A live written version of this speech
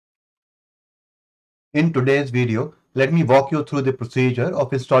In today's video, let me walk you through the procedure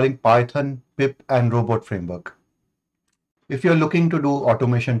of installing Python, Pip, and Robot framework. If you're looking to do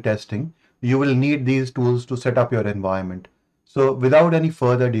automation testing, you will need these tools to set up your environment. So without any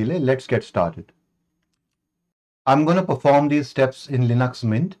further delay, let's get started. I'm going to perform these steps in Linux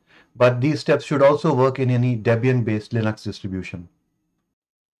Mint, but these steps should also work in any Debian-based Linux distribution.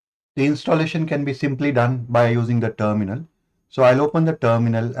 The installation can be simply done by using the terminal. So I'll open the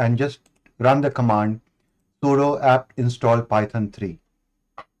terminal and just run the command sudo apt install python 3.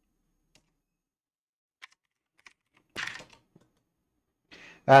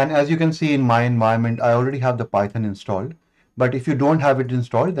 And as you can see in my environment, I already have the Python installed. But if you don't have it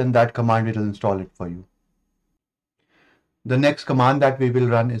installed, then that command will install it for you. The next command that we will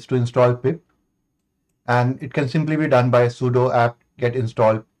run is to install pip. And it can simply be done by sudo apt get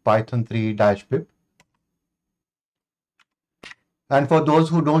install python 3-pip. And for those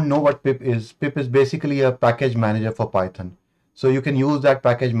who don't know what pip is basically a package manager for Python. So you can use that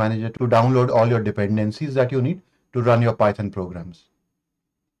package manager to download all your dependencies that you need to run your Python programs.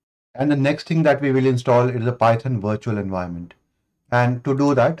 And the next thing that we will install is the Python virtual environment. And to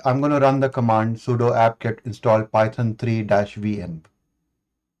do that, I'm going to run the command sudo apt-get install python 3-VEnv.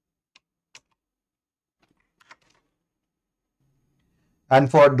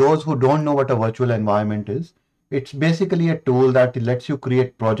 And for those who don't know what a virtual environment is, it's basically a tool that lets you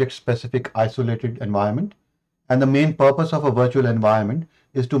create project-specific isolated environment. And the main purpose of a virtual environment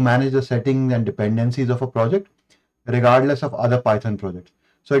is to manage the settings and dependencies of a project, regardless of other Python projects.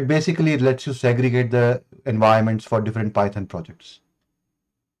 So it basically lets you segregate the environments for different Python projects.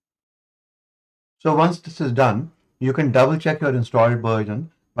 So once this is done, you can double check your installed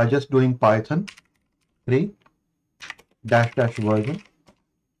version by just doing python 3 -- version.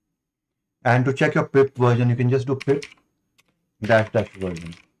 And to check your pip version, you can just do pip --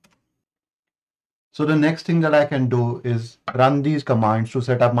 version. So the next thing that I can do is run these commands to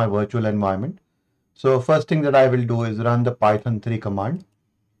set up my virtual environment. So first thing that I will do is run the python 3 command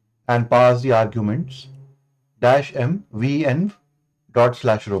and pass the arguments -m VEnv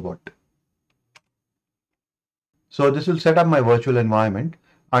 ./robot. So this will set up my virtual environment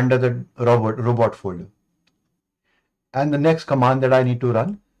under the robot folder. And the next command that I need to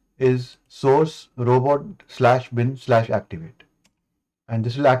run is source robot /bin/activate. And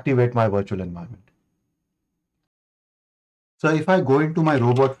this will activate my virtual environment. So if I go into my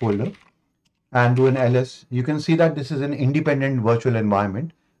robot folder and do an ls, you can see that this is an independent virtual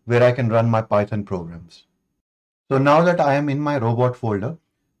environment where I can run my Python programs. So now that I am in my robot folder,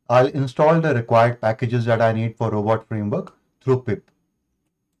 I'll install the required packages that I need for robot framework through pip.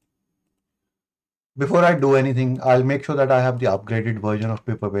 Before I do anything, I'll make sure that I have the upgraded version of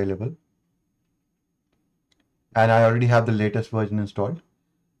pip available. And I already have the latest version installed.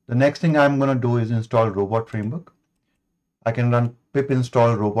 The next thing I'm going to do is install robot framework. I can run pip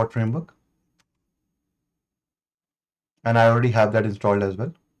install robot framework. And I already have that installed as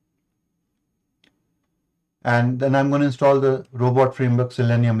well. And then I'm going to install the robot framework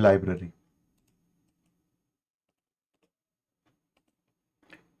Selenium library.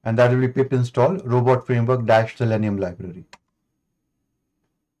 And that will be pip install robot framework -selenium library.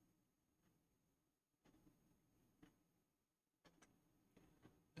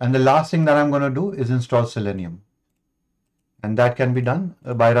 And the last thing that I'm going to do is install Selenium. And that can be done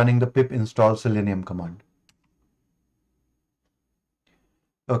by running the pip install Selenium command.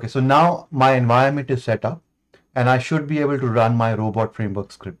 Okay, so now my environment is set up and I should be able to run my robot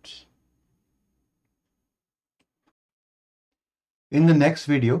framework scripts. In the next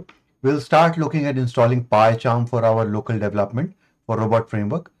video, we'll start looking at installing PyCharm for our local development for robot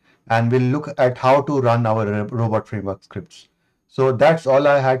framework, and we'll look at how to run our robot framework scripts. So that's all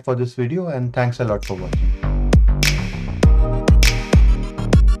I had for this video, and thanks a lot for watching.